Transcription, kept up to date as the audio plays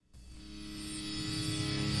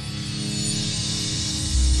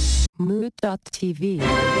Mood.tv.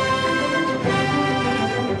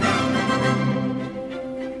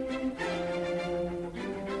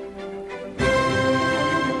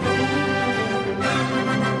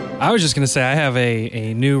 I was just going to say I have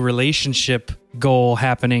a new relationship goal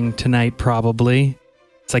happening tonight, probably.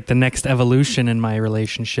 It's like the next evolution in my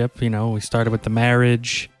relationship. You know, we started with the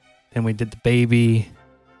marriage, then we did the baby,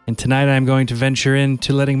 and tonight I'm going to venture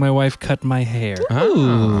into letting my wife cut my hair.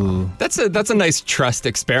 Oh, that's a nice trust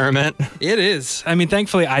experiment. It is. I mean,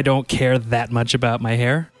 thankfully, I don't care that much about my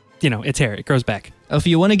hair. You know, it's hair. It grows back. If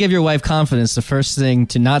you want to give your wife confidence, the first thing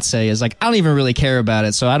to not say is like, I don't even really care about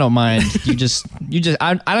it, so I don't mind. I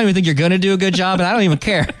don't even think you're going to do a good job, and I don't even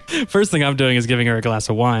care. First thing I'm doing is giving her a glass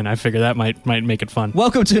of wine. I figure that might make it fun.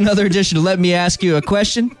 Welcome to another edition of Let Me Ask You a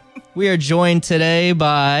Question. We are joined today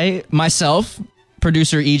by myself,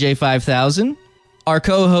 producer EJ5000, our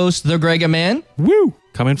co-host, The Grega Man. Woo!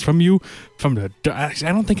 Coming from you from the... I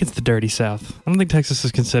don't think it's the dirty South. I don't think Texas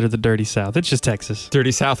is considered the dirty South. It's just Texas.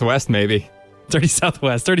 Dirty Southwest, maybe. Dirty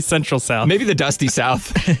Southwest, dirty Central South. Maybe the Dusty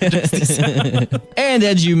South. And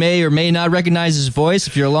as you may or may not recognize his voice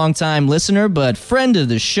if you're a longtime listener, but friend of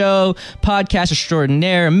the show, podcast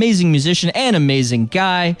extraordinaire, amazing musician, and amazing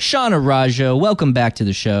guy, Sean Arajo. Welcome back to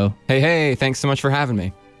the show. Hey, thanks so much for having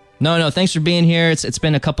me. No, thanks for being here. It's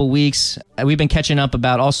been a couple weeks. We've been catching up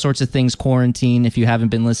about all sorts of things quarantine, if you haven't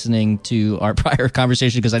been listening to our prior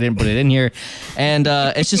conversation because I didn't put it in here. And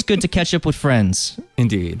it's just good to catch up with friends.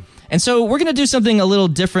 Indeed. And so we're going to do something a little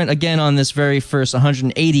different again on this very first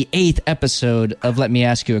 188th episode of Let Me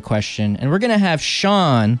Ask You a Question. And we're going to have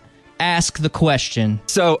Sean ask the question.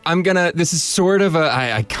 So this is sort of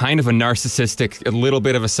a kind of a narcissistic, a little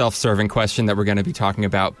bit of a self-serving question that we're going to be talking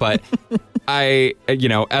about. But as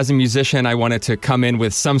a musician, I wanted to come in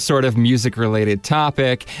with some sort of music-related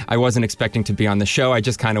topic. I wasn't expecting to be on the show. I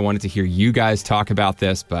just kind of wanted to hear you guys talk about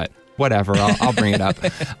this, but whatever, I'll bring it up.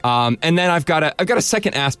 And then I've got a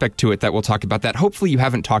second aspect to it that we'll talk about that hopefully you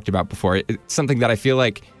haven't talked about before. It's something that I feel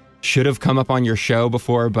like should have come up on your show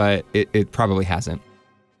before, but it probably hasn't.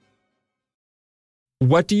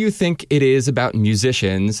 What do you think it is about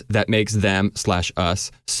musicians that makes them/us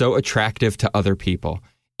so attractive to other people?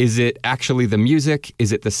 Is it actually the music?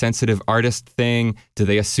 Is it the sensitive artist thing? Do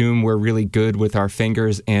they assume we're really good with our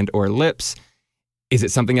fingers and or lips? Is it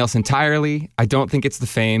something else entirely? I don't think it's the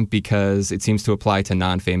fame because it seems to apply to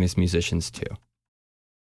non-famous musicians too.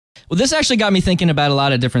 Well, this actually got me thinking about a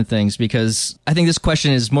lot of different things because I think this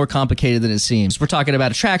question is more complicated than it seems. We're talking about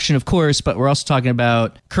attraction, of course, but we're also talking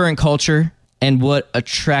about current culture and what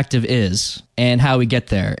attractive is and how we get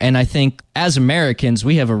there. And I think as Americans,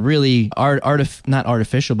 we have a really artifice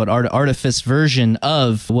version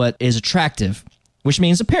of what is attractive, which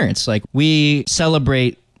means appearance. Like we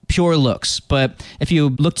celebrate pure looks. But if you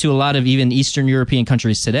look to a lot of even Eastern European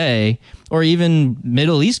countries today, or even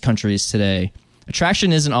Middle East countries today,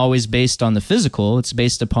 attraction isn't always based on the physical. It's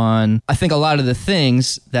based upon, I think, a lot of the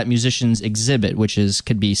things that musicians exhibit, which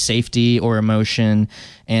could be safety or emotion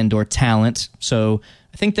and or talent. So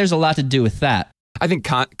I think there's a lot to do with that. I think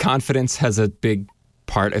confidence has a big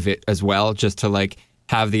part of it as well, just to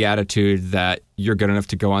have the attitude that you're good enough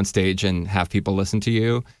to go on stage and have people listen to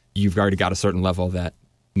you. You've already got a certain level that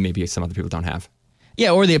maybe some other people don't have.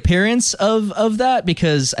 Yeah, or the appearance of that,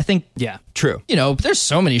 because I think... Yeah, true. There's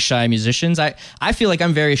so many shy musicians. I feel like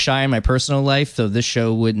I'm very shy in my personal life, though this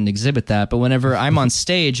show wouldn't exhibit that. But whenever I'm on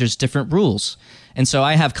stage, there's different rules. And so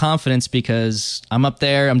I have confidence because I'm up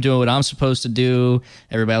there, I'm doing what I'm supposed to do.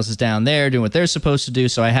 Everybody else is down there doing what they're supposed to do.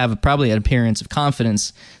 So I have probably an appearance of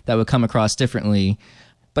confidence that would come across differently.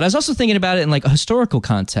 But I was also thinking about it in a historical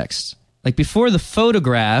context. Before the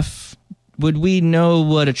photograph... would we know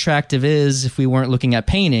what attractive is if we weren't looking at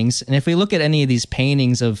paintings? And if we look at any of these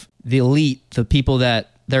paintings of the elite, the people that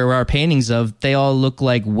there are paintings of, they all look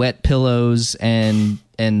like wet pillows and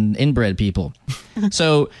inbred people.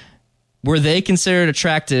 So were they considered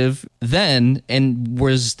attractive then? And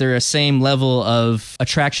was there a same level of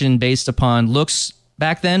attraction based upon looks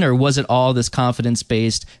back then? Or was it all this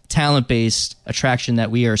confidence-based, talent-based attraction that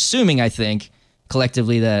we are assuming, I think,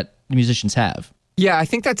 collectively that musicians have? Yeah, I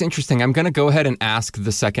think that's interesting. I'm going to go ahead and ask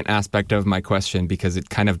the second aspect of my question because it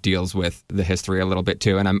kind of deals with the history a little bit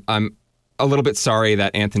too. And I'm a little bit sorry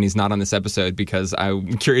that Anthony's not on this episode because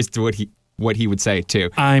I'm curious to what he would say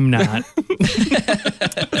too. I'm not.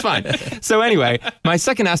 That's fine. So anyway, my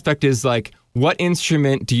second aspect is what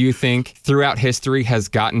instrument do you think throughout history has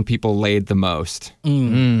gotten people laid the most?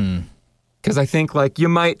 Because I think you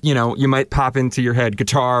might pop into your head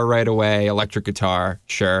guitar right away, electric guitar,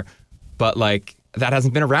 sure. But that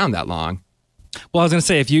hasn't been around that long. Well, I was going to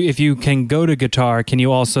say, if you can go to guitar, can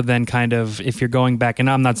you also then kind of, if you're going back, and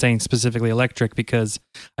I'm not saying specifically electric because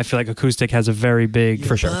I feel like acoustic has a very big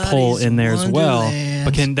For sure. pull in there as well.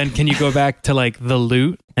 But can you go back to like the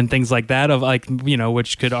lute and things like that of like, you know,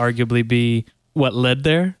 which could arguably be what led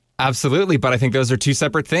there? Absolutely, but I think those are two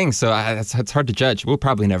separate things, so it's hard to judge. We'll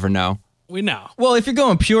probably never know. We know. Well, if you're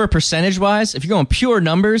going pure percentage-wise, if you're going pure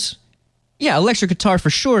numbers, yeah, electric guitar for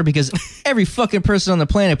sure, because every fucking person on the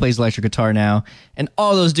planet plays electric guitar now, and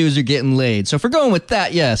all those dudes are getting laid. So if we're going with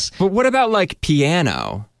that, yes. But what about like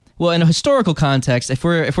piano? Well, in a historical context, if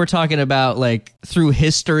we're talking about like through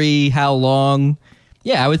history, how long,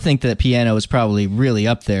 yeah, I would think that piano is probably really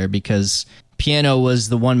up there because piano was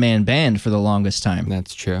the one-man band for the longest time.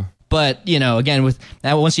 That's true. But, you know, again, with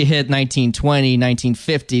now once you hit 1920,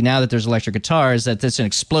 1950, now that there's electric guitars, that's an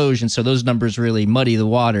explosion. So those numbers really muddy the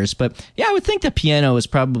waters. But yeah, I would think that piano is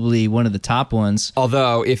probably one of the top ones.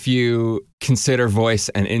 Although, if you consider voice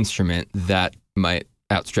an instrument, that might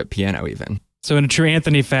outstrip piano even. So in a true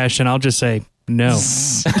Anthony fashion, I'll just say no.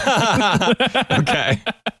 Okay.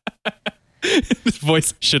 His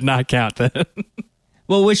voice should not count then.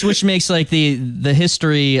 Well, which makes like the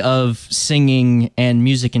history of singing and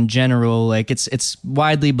music in general, like it's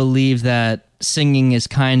widely believed that singing is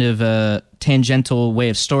kind of a tangential way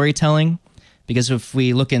of storytelling, because if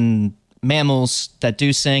we look in mammals that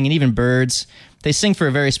do sing and even birds, they sing for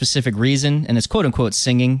a very specific reason, and it's quote unquote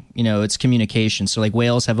singing, you know, it's communication. So like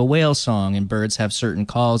whales have a whale song and birds have certain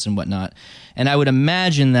calls and whatnot. And I would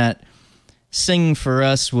imagine that singing for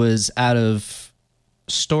us was out of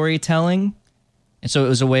storytelling. And so it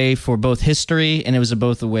was a way for both history and it was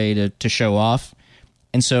both a way to show off.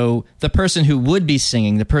 And so the person who would be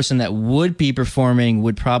singing, the person that would be performing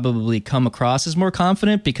would probably come across as more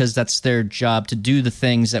confident because that's their job to do the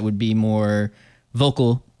things that would be more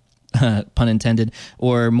vocal, pun intended,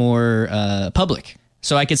 or more public.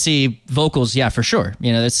 So I could see vocals, yeah, for sure.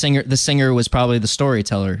 You know, the singer was probably the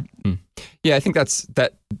storyteller. Yeah, I think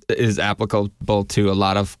that is applicable to a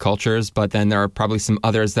lot of cultures, but then there are probably some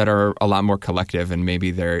others that are a lot more collective, and maybe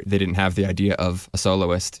they didn't have the idea of a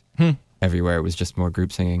soloist everywhere. It was just more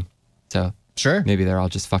group singing. So Sure. maybe they're all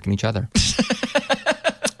just fucking each other.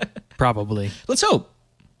 Probably. Let's hope.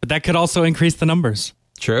 But that could also increase the numbers.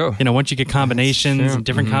 True. You know, once you get combinations true. and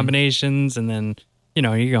different combinations, and then, you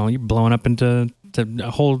know, you're blowing up into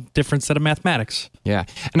a whole different set of mathematics. Yeah.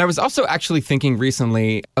 And I was also actually thinking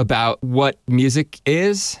recently about what music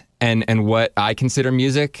is and what I consider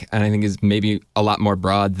music. And I think is maybe a lot more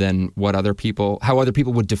broad than how other people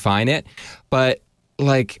would define it. But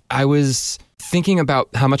like I was thinking about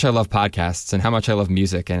how much I love podcasts and how much I love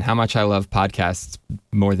music and how much I love podcasts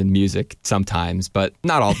more than music sometimes, but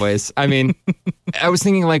not always. I mean, I was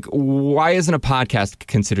thinking like, why isn't a podcast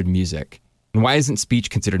considered music? And why isn't speech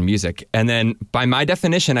considered music? And then by my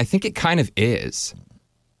definition, I think it kind of is.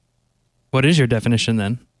 What is your definition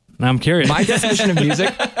then? Now I'm curious. My definition of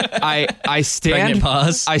music, I Pregnant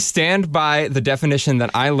pause. stand by the definition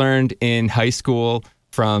that I learned in high school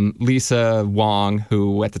from Lisa Wong,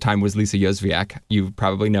 who at the time was Lisa Yozviak. You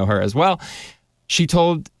probably know her as well. She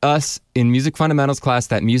told us in music fundamentals class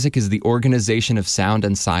that music is the organization of sound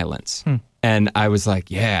and silence. And I was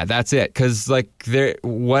like, yeah, that's it. Because like,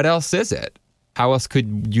 what else is it? How else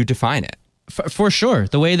could you define it? For sure.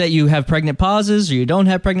 The way that you have pregnant pauses or you don't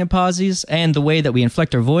have pregnant pauses, and the way that we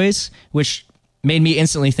inflect our voice, which made me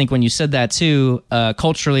instantly think when you said that too,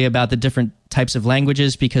 culturally about the different types of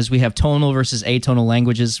languages, because we have tonal versus atonal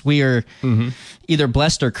languages. We are either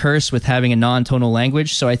blessed or cursed with having a non-tonal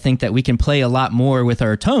language. So I think that we can play a lot more with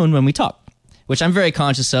our tone when we talk, which I'm very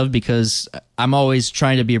conscious of because I'm always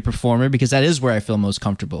trying to be a performer, because that is where I feel most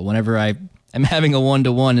comfortable. Whenever I am having a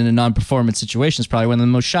one-to-one in a non-performance situation is probably when I'm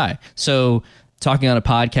the most shy. So talking on a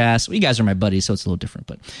podcast, well, you guys are my buddies, so it's a little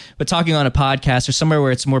different, but talking on a podcast or somewhere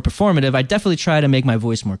where it's more performative, I definitely try to make my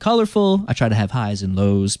voice more colorful. I try to have highs and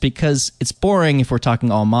lows, because it's boring if we're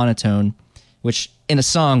talking all monotone, which in a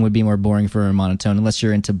song would be more boring for a monotone, unless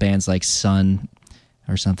you're into bands like Sun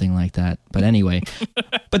or something like that. But anyway,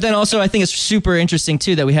 but then also I think it's super interesting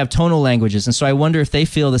too that we have tonal languages. And so I wonder if they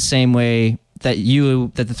feel the same way that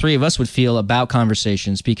the three of us would feel about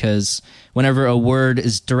conversations, because whenever a word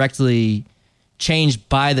is directly changed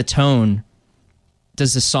by the tone,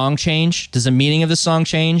 does the song change? Does the meaning of the song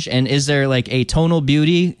change? And is there like a tonal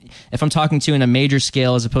beauty? If I'm talking to in a major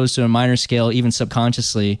scale as opposed to a minor scale, even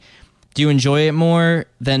subconsciously, do you enjoy it more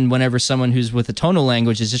than whenever someone who's with a tonal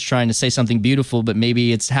language is just trying to say something beautiful, but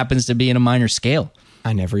maybe it happens to be in a minor scale?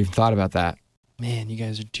 I never even thought about that. Man, you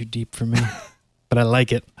guys are too deep for me. But I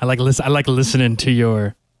like it. I like listening to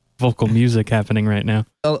your vocal music happening right now.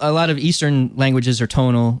 A lot of Eastern languages are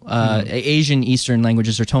tonal. Asian Eastern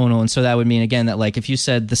languages are tonal, and so that would mean again that like if you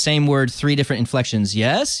said the same word 3 different inflections,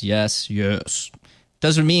 yes, yes, yes,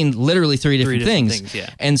 doesn't mean literally 3 different things. Yeah.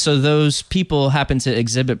 And so those people happen to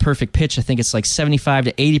exhibit perfect pitch. I think it's like 75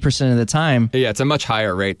 to 80% of the time. Yeah, it's a much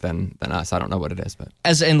higher rate than us. I don't know what it is, but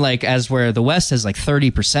As where the West has like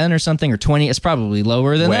 30% or something or 20, it's probably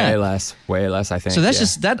lower than that. Way less, I think. So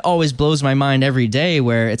that always blows my mind every day,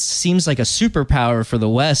 where it seems like a superpower for the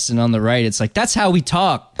West, and on the right, it's like, that's how we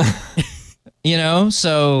talk. You know,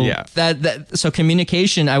 so so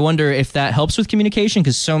communication, I wonder if that helps with communication,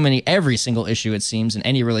 because every single issue, it seems, in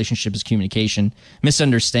any relationship is communication,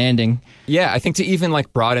 misunderstanding. Yeah, I think to even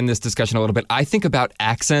like broaden this discussion a little bit, I think about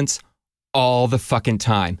accents all the fucking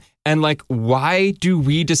time. And like, why do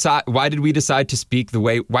we decide to speak the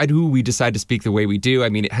way we do? I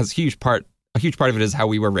mean, it has a huge part of it is how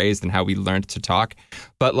we were raised and how we learned to talk.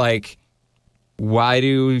 But like, why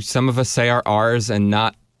do some of us say our R's and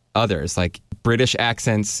not others? Like, British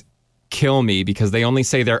accents kill me because they only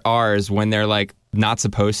say their R's when they're like not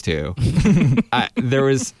supposed to.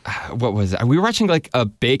 What was it? We were watching like a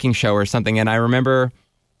baking show or something, and I remember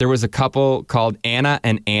there was a couple called Anna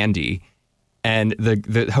and Andy, and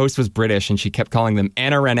the host was British, and she kept calling them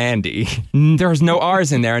Anna and Andy. There was no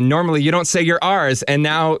R's in there, and normally you don't say your R's, and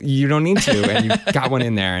now you don't need to, and you got one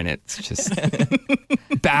in there, and it's just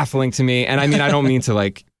baffling to me. And I mean, I don't mean to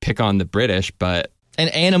like pick on the British, but... And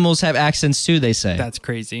animals have accents too, they say. That's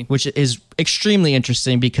crazy. Which is extremely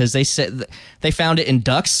interesting, because they said they found it in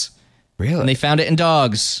ducks. Really? And they found it in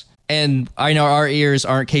dogs. And I know our ears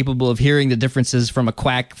aren't capable of hearing the differences from a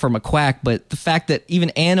quack, but the fact that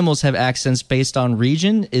even animals have accents based on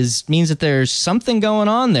region means that there's something going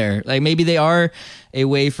on there. Like maybe they are a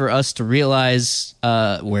way for us to realize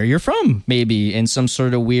where you're from, maybe in some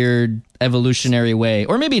sort of weird evolutionary way,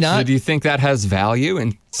 or maybe not. So do you think that has value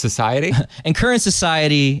in society? In current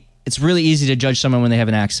society, it's really easy to judge someone when they have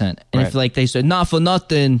an accent. And if like they said, not for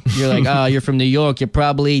nothing, you're like, oh, you're from New York, you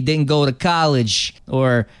probably didn't go to college,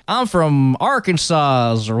 or I'm from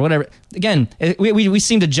Arkansas, or whatever. Again, we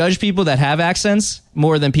seem to judge people that have accents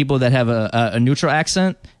more than people that have a neutral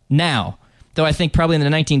accent now. Though I think probably in the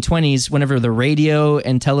 1920s, whenever the radio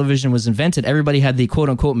and television was invented, everybody had the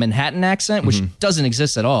quote-unquote Manhattan accent, which doesn't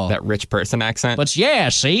exist at all. That rich person accent? But yeah,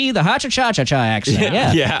 see? The ha-cha-cha-cha-cha accent,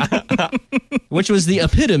 yeah. Yeah. Which was the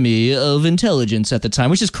epitome of intelligence at the time,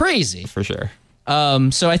 which is crazy. For sure.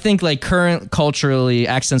 So I think like current culturally,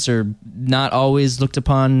 accents are not always looked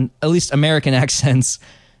upon, at least American accents,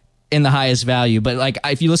 in the highest value. But like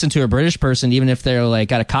if you listen to a British person, even if they're like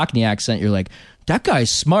got a Cockney accent, you're like, that guy's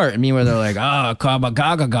smart. I mean, where they're like, gabba,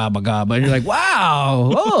 gaga, gabba, gabba. And you're like,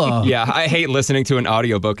 wow. Oh. Yeah, I hate listening to an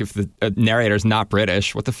audiobook if the narrator's not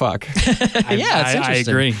British. What the fuck? Yeah, it's interesting. I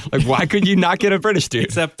agree. Like, why could you not get a British dude?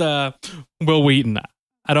 Except Will Wheaton.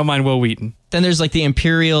 I don't mind Will Wheaton. Then there's like the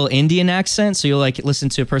Imperial Indian accent. So you'll like listen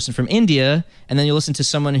to a person from India, and then you'll listen to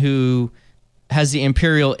someone who has the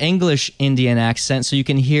Imperial English Indian accent. So you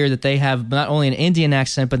can hear that they have not only an Indian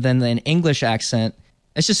accent, but then an English accent.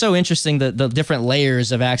 It's just so interesting, the different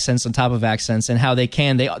layers of accents on top of accents, and how they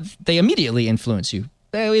immediately influence you,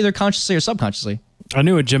 either consciously or subconsciously. I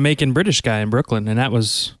knew a Jamaican British guy in Brooklyn, and that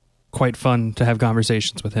was quite fun to have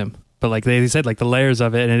conversations with him. But like they said, like the layers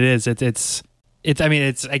of it, and it's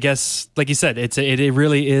I guess like you said, it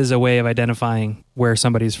really is a way of identifying where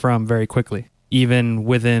somebody's from very quickly, even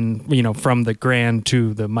within, from the grand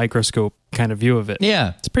to the microscope kind of view of it.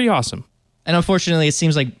 Yeah, it's pretty awesome. And unfortunately, it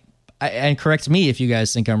seems like, and correct me if you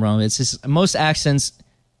guys think I'm wrong, it's just most accents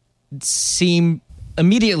seem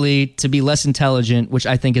immediately to be less intelligent, which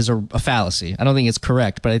I think is a fallacy. I don't think it's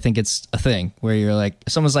correct, but I think it's a thing where you're like,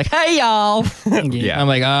 someone's like, hey, y'all. Yeah. I'm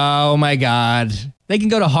like, oh my God. They can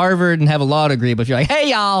go to Harvard and have a law degree, but if you're like, hey,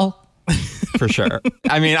 y'all. For sure.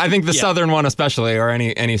 I mean, I think the Southern one especially, or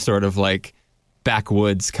any sort of like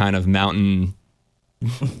backwoods kind of mountain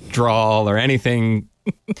drawl or anything.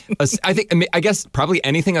 I guess probably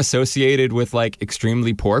anything associated with like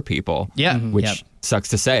extremely poor people. Yeah. Which sucks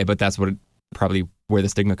to say, but that's probably where the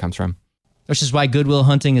stigma comes from. Which is why Good Will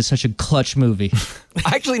Hunting is such a clutch movie.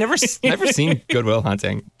 I actually never seen Good Will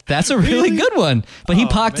Hunting. That's a really good one. But he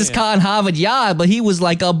parked his car in Harvard Yard, but he was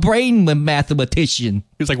like a brain mathematician.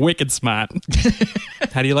 He was like wicked smart.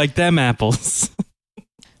 How do you like them apples?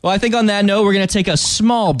 Well, I think on that note, we're going to take a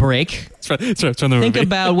small break. Think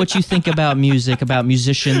about what you think about music, about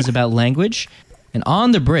musicians, about language. And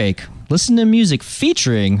on the break, listen to music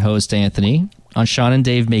featuring host Anthony on Sean and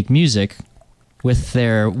Dave Make Music with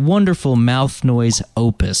their wonderful mouth noise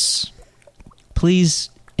opus. Please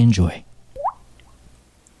enjoy.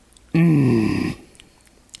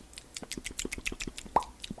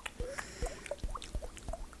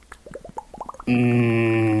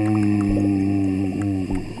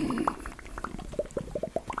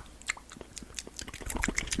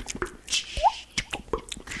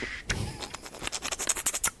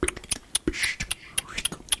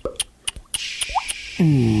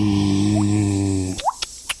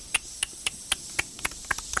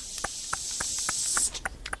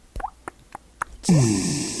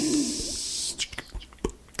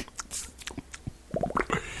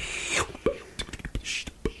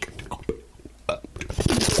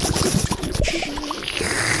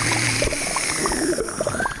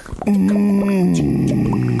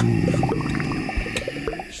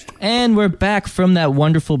 And we're back from that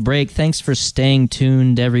wonderful break. Thanks for staying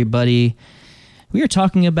tuned, everybody. We are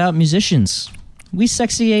talking about musicians. We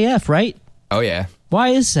sexy AF, right? Oh, yeah. Why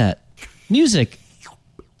is that? Music.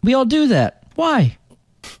 We all do that. Why?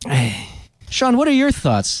 Sean, what are your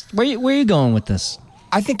thoughts? Where are you going with this?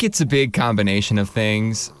 I think it's a big combination of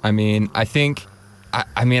things. I think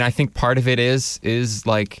part of it is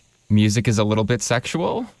like music is a little bit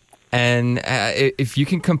sexual. And if you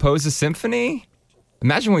can compose a symphony,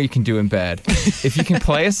 imagine what you can do in bed. If you can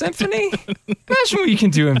play a symphony, imagine what you can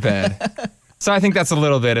do in bed. So I think that's a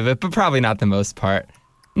little bit of it, but probably not the most part,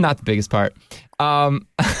 not the biggest part.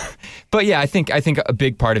 But yeah, I think a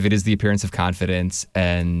big part of it is the appearance of confidence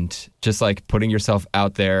and just like putting yourself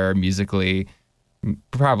out there musically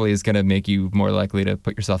probably is going to make you more likely to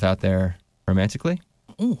put yourself out there romantically.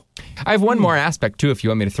 Ooh. I have one more aspect too, if you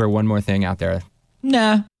want me to throw one more thing out there.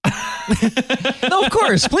 Nah. No, of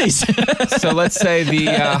course, please. So let's say the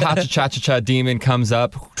ha-cha-cha-cha-cha demon comes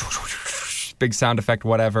up, big sound effect,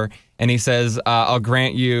 whatever, and he says, I'll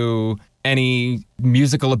grant you any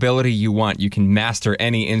musical ability you want. You can master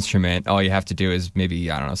any instrument. All you have to do is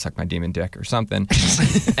maybe, I don't know, suck my demon dick or something.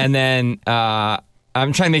 And then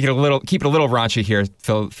I'm trying to make it keep it a little raunchy here,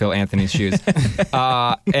 Phil Anthony's shoes.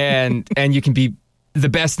 And you can be the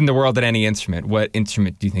best in the world at any instrument. What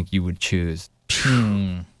instrument do you think you would choose?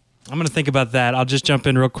 I'm going to think about that. I'll just jump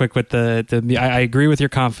in real quick with I agree with your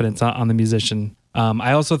confidence on the musician.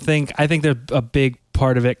 I also think that a big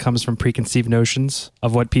part of it comes from preconceived notions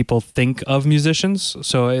of what people think of musicians.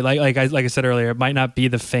 So like I said earlier, it might not be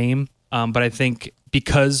the fame, but I think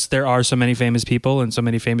because there are so many famous people and so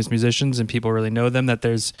many famous musicians and people really know them, that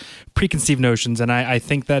there's preconceived notions. And I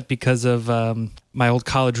think that because of my old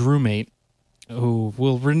college roommate, who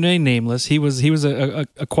will remain nameless, he was a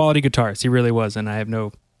quality guitarist. He really was, and I have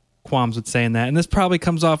no qualms with saying that. And this probably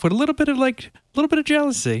comes off with a little bit of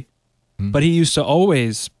jealousy. But he used to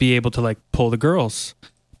always be able to like pull the girls,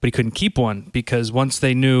 but he couldn't keep one because once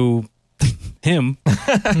they knew him,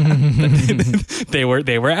 they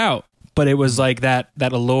were out. But it was like that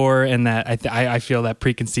allure and that I feel that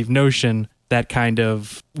preconceived notion that kind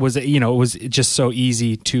of was, it was just so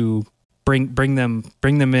easy to bring them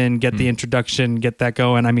in, get the introduction, get that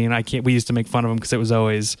going. I mean, we used to make fun of him because it was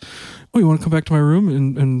always, oh, you want to come back to my room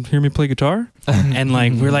and hear me play guitar? And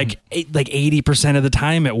like, we're like 80% of the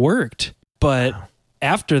time it worked. But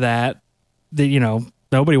after that,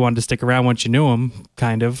 nobody wanted to stick around once you knew him,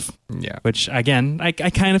 kind of. Yeah. Which again, I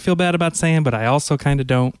kind of feel bad about saying, but I also kind of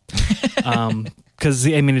don't. Cause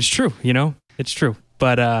I mean, it's true, it's true.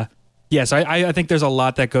 But, yes, I think there's a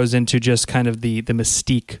lot that goes into just kind of the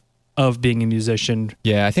mystique of being a musician.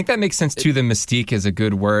 Yeah, I think that makes sense too. The mystique is a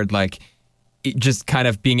good word. Like, just kind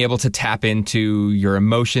of being able to tap into your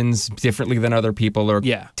emotions differently than other people, or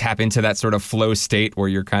tap into that sort of flow state where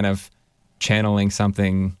you're kind of channeling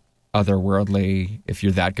something otherworldly if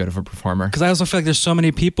you're that good of a performer. Because I also feel like there's so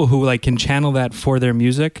many people who like can channel that for their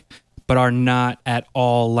music, but are not at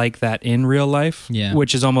all like that in real life. Yeah,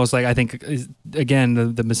 which is almost like, I think, again,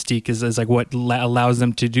 the mystique is like what allows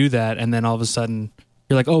them to do that, and then all of a sudden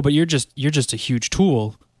you're like, oh, but you're just a huge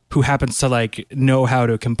tool who happens to like know how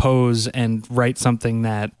to compose and write something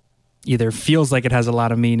that either feels like it has a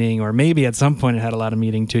lot of meaning, or maybe at some point it had a lot of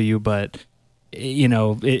meaning to you, but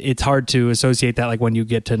it's hard to associate that like when you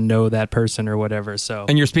get to know that person or whatever. So,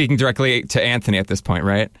 and you're speaking directly to Anthony at this point,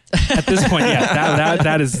 right? At this point, yeah,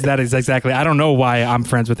 that is exactly. I don't know why I'm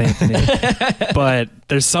friends with Anthony, but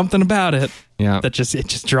there's something about it. Yeah, that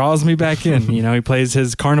just draws me back in. He plays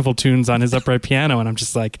his carnival tunes on his upright piano, and I'm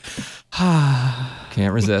just like,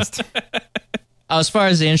 can't resist. As far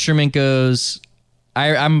as the instrument goes,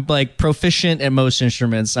 I'm like proficient at most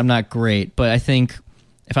instruments. I'm not great, but I think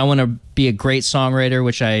if I want to be a great songwriter,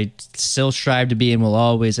 which I still strive to be and will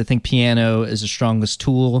always, I think piano is the strongest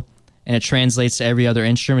tool, and it translates to every other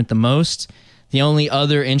instrument the most. The only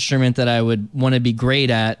other instrument that I would want to be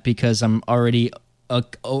great at, because I'm already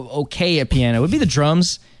okay at piano, would be the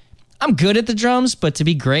drums. I'm good at the drums, but to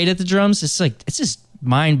be great at the drums, it's just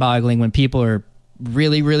mind-boggling when people are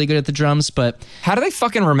really, really good at the drums, but How do they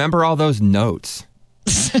fucking remember all those notes?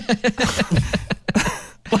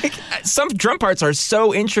 Like, some drum parts are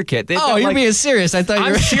so intricate. They've got, you're like, being serious. I thought you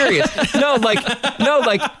I'm were serious. No,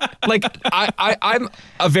 I'm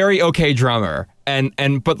a very okay drummer.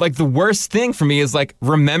 But like the worst thing for me is like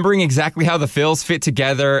remembering exactly how the fills fit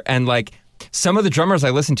together, and like some of the drummers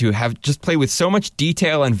I listen to have just played with so much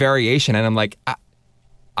detail and variation, and I'm like,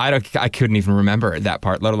 I couldn't even remember that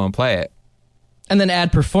part, let alone play it. And then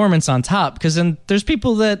add performance on top, because then there's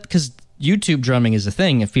people because YouTube drumming is a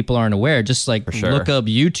thing. If people aren't aware, just like sure. look up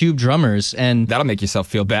YouTube drummers, and That'll make yourself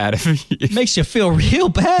feel bad. If makes you feel real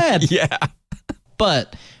bad. yeah.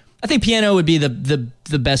 But I think piano would be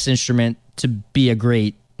the best instrument to be a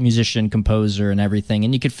great musician, composer, and everything,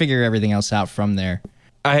 and you could figure everything else out from there.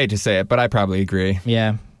 I hate to say it, but I probably agree.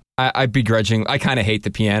 Yeah. I begrudging. I kind of hate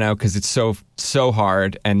the piano because it's so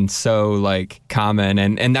hard and so like common,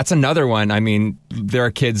 and that's another one. I mean, there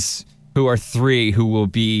are kids who are 3 who will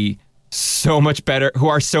be so much better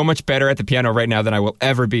at the piano right now than I will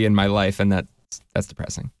ever be in my life, and that's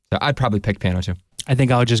depressing. So I'd probably pick piano too. I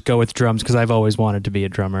think I'll just go with drums because I've always wanted to be a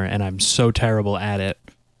drummer, and I'm so terrible at it.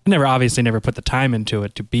 I obviously never put the time into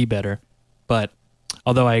it to be better, but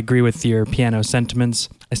although I agree with your piano sentiments,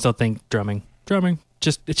 I still think drumming,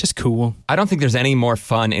 it's just cool. I don't think there's any more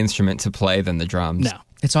fun instrument to play than the drums. No.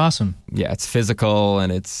 It's awesome. Yeah, it's physical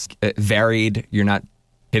and it's varied. You're not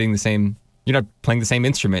playing the same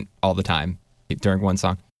instrument all the time during one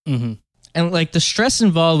song. Mm-hmm. And like the stress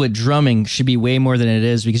involved with drumming should be way more than it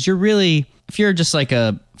is, because if you're just like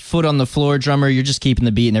a foot on the floor drummer, you're just keeping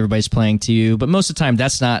the beat and everybody's playing to you. But most of the time,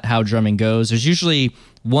 that's not how drumming goes. There's usually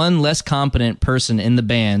one less competent person in the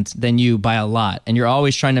band than you by a lot. And you're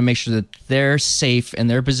always trying to make sure that they're safe in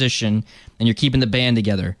their position and you're keeping the band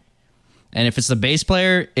together. And if it's the bass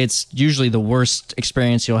player, it's usually the worst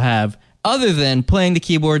experience you'll have, other than playing the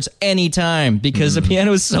keyboards anytime, because the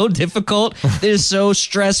piano is so difficult. It is so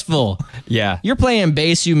stressful. Yeah. You're playing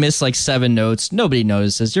bass, you miss like 7 notes. Nobody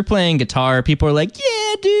notices. You're playing guitar. People are like,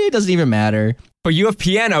 yeah, dude, doesn't even matter. But you have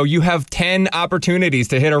piano, you have 10 opportunities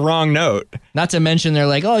to hit a wrong note. Not to mention they're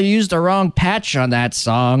like, oh, you used the wrong patch on that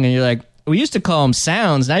song. And you're like, we used to call them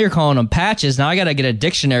sounds. Now you're calling them patches. Now I got to get a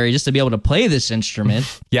dictionary just to be able to play this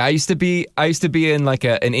instrument. Yeah, I used to be in like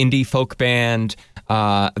an indie folk band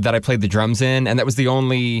that I played the drums in, and that was the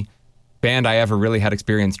only band I ever really had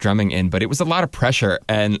experience drumming in. But it was a lot of pressure,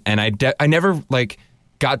 and I never like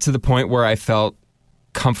got to the point where I felt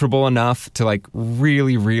comfortable enough to like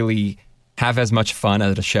really, really have as much fun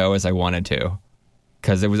at a show as I wanted to,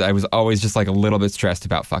 because I was always just like a little bit stressed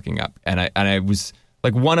about fucking up, and I was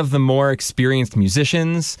like one of the more experienced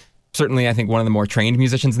musicians. Certainly, I think one of the more trained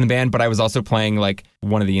musicians in the band, but I was also playing like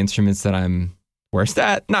one of the instruments that I'm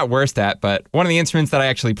not worst at, but one of the instruments that I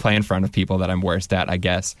actually play in front of people that I'm worst at, I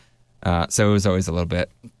guess. So it was always a little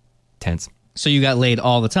bit tense. So you got laid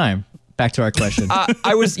all the time. Back to our question.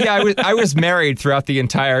 I was married throughout the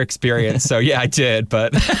entire experience. So yeah, I did,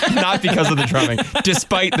 but not because of the drumming,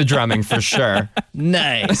 despite the drumming for sure.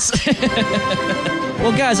 Nice.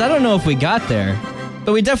 Well, guys, I don't know if we got there,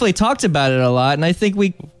 but we definitely talked about it a lot, and I think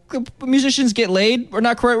musicians get laid. We're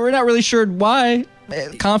not really sure why.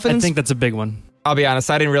 Confidence. I think that's a big one. I'll be honest,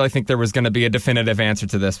 I didn't really think there was going to be a definitive answer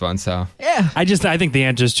to this one, so. Yeah. I think the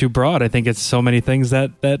answer is too broad. I think it's so many things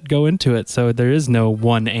that go into it, so there is no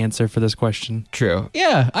one answer for this question. True.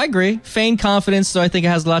 Yeah, I agree. Feigned confidence, so I think it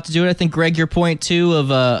has a lot to do with it. I think, Greg, your point, too,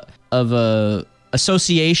 of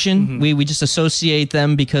association. Mm-hmm. We just associate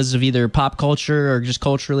them because of either pop culture or just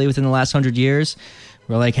culturally within the last 100 years.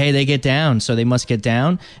 We're like, hey, they get down, so they must get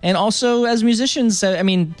down. And also, as musicians, I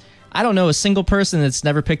mean, I don't know a single person that's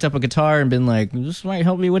never picked up a guitar and been like, this might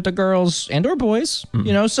help me with the girls and or boys,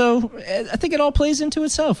 so I think it all plays into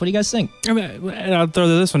itself. What do you guys think? I mean, and I'll throw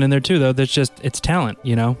this one in there too, though. It's talent,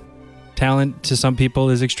 Talent to some people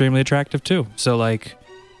is extremely attractive too. So like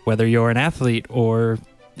whether you're an athlete or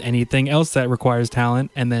anything else that requires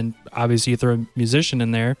talent, and then obviously you throw a musician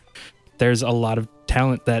in there, there's a lot of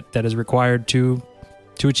talent that is required to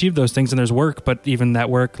achieve those things, and there's work, but even that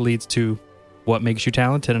work leads to what makes you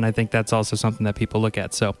talented, and I think that's also something that people look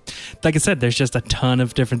at. So, like I said, there's just a ton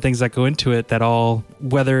of different things that go into it that all,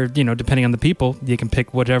 whether, depending on the people, you can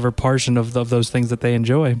pick whatever portion of those things that they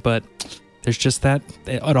enjoy, but there's just that,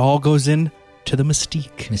 it all goes in to the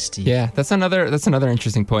mystique. Yeah, that's another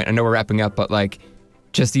interesting point. I know we're wrapping up, but like,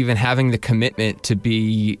 just even having the commitment to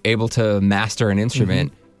be able to master an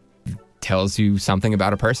instrument tells you something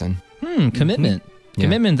about a person. Commitment. Yeah.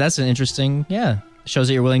 Commitment, that's an interesting, shows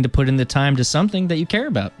that you're willing to put in the time to something that you care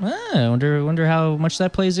about. I wonder how much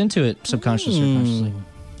that plays into it, subconsciously or consciously.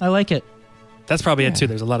 I like it. That's probably it too.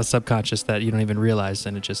 There's a lot of subconscious that you don't even realize,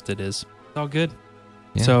 and it is. It's all good.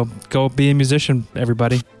 Yeah. So go be a musician,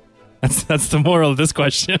 everybody. That's the moral of this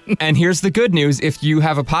question. And here's the good news: if you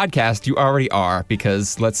have a podcast, you already are,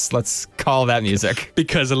 because let's call that music.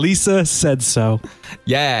 Because Elisa said so.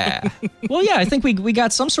 Yeah. Well, yeah, I think we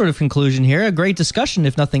got some sort of conclusion here. A great discussion,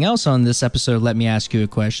 if nothing else, on this episode. Let me ask you a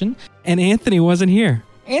question. And Anthony wasn't here.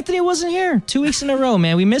 Anthony wasn't here 2 weeks in a row,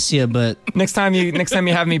 man. We miss you, but Next time you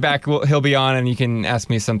have me back, he'll be on, and you can ask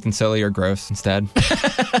me something silly or gross instead.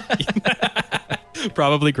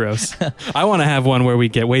 Probably gross. I want to have one where we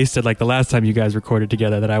get wasted like the last time you guys recorded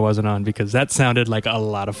together that I wasn't on, because that sounded like a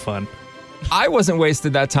lot of fun. I wasn't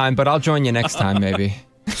wasted that time, but I'll join you next time, maybe.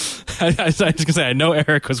 I was going to say, I know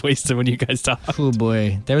Eric was wasted when you guys talked. oh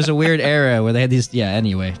boy, there was a weird era where they had these. Yeah.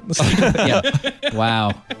 Anyway. Yeah.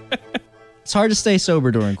 Wow. It's hard to stay sober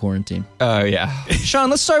during quarantine. Oh, yeah. Sean,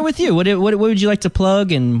 let's start with you. What would you like to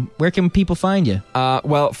plug, and where can people find you?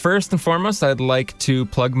 Well, first and foremost, I'd like to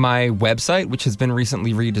plug my website, which has been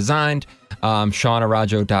recently redesigned,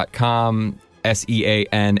 seanaraujo.com,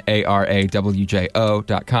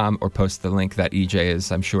 SeanArawjo.com, or post the link that EJ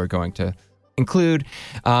is, I'm sure, going to include.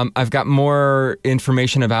 I've got more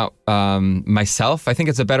information about myself. I think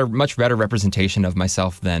it's a much better representation of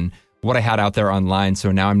myself than what I had out there online,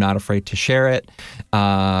 so now I'm not afraid to share it.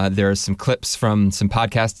 There are some clips from some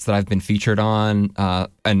podcasts that I've been featured on,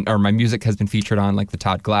 or my music has been featured on, like the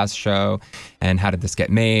Todd Glass Show, and How Did This Get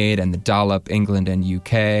Made, and the Dollop, England and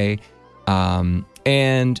UK.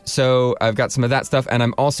 And so I've got some of that stuff, and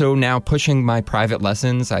I'm also now pushing my private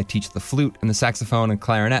lessons. I teach the flute and the saxophone and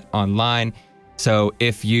clarinet online. So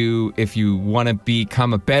if you want to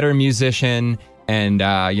become a better musician and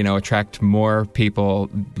attract more people,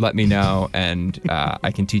 let me know, and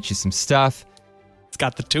I can teach you some stuff. It's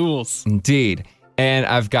got the tools. Indeed. And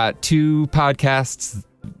I've got 2 podcasts,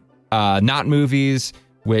 Not Movies,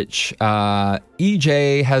 which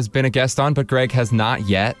EJ has been a guest on, but Greg has not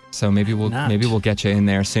yet. So maybe we'll get you in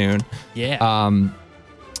there soon. Yeah.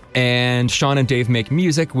 And Sean and Dave Make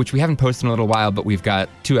Music, which we haven't posted in a little while, but we've got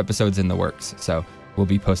 2 episodes in the works. So we'll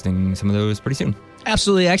be posting some of those pretty soon.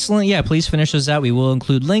 Absolutely excellent. Yeah, please finish those out. We will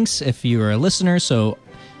include links if you are a listener. So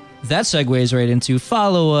that segues right into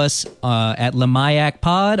follow us at Lamayak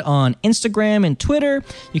Pod on Instagram and Twitter.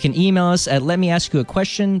 You can email us at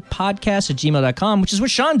letmeaskyouaquestionpodcast@gmail.com, which is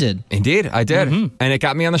what Sean did. Indeed, I did. And it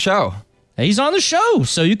got me on the show. He's on the show,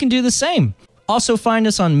 so you can do the same. Also find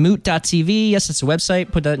us on moot.tv. Yes, it's a website.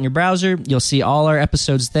 Put that in your browser. You'll see all our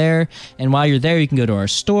episodes there. And while you're there, you can go to our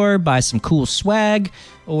store, buy some cool swag,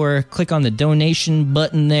 or click on the donation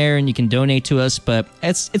button there and you can donate to us. But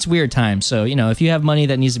it's weird times. So, if you have money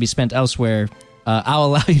that needs to be spent elsewhere, I'll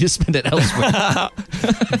allow you to spend it elsewhere.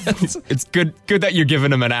 It's good that you're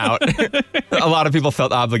giving them an out. A lot of people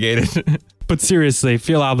felt obligated. But seriously,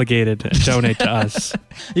 feel obligated and donate to us.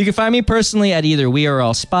 You can find me personally at either We Are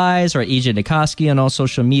All Spies or at EJ Nikoski on all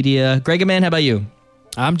social media. Gregaman, how about you?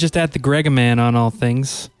 I'm just at the Gregaman on all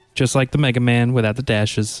things, just like the Mega Man without the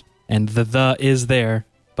dashes. And the is there.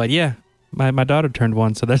 But yeah, my daughter turned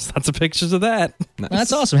 1, so there's lots of pictures of that. Nice.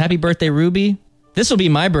 That's awesome. Happy birthday, Ruby. This will be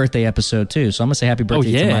my birthday episode, too, so I'm going to say happy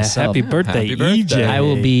birthday to myself. Happy birthday, Happy birthday. EJ. I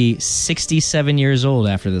will be 67 years old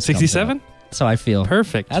after this. 67? That's how I feel.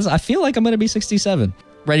 Perfect. I feel like I'm going to be 67.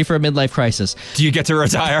 Ready for a midlife crisis. Do you get to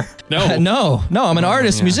retire? No. No, I'm an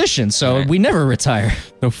artist, musician, so Right. we never retire.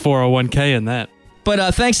 No 401k in that.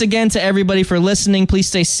 But thanks again to everybody for listening. Please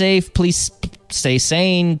stay safe. Please stay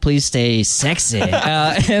sane. Please stay sexy.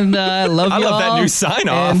 And love you all. I love that new sign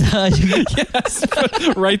off. And, Yes.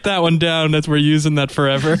 Write that one down. We're using that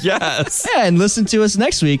forever. Yes. yeah, and listen to us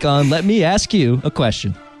next week on Let Me Ask You a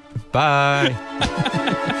Question. Bye.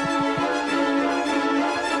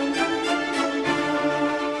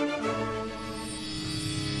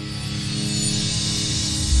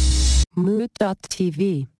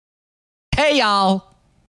 Mood.tv. Hey, y'all.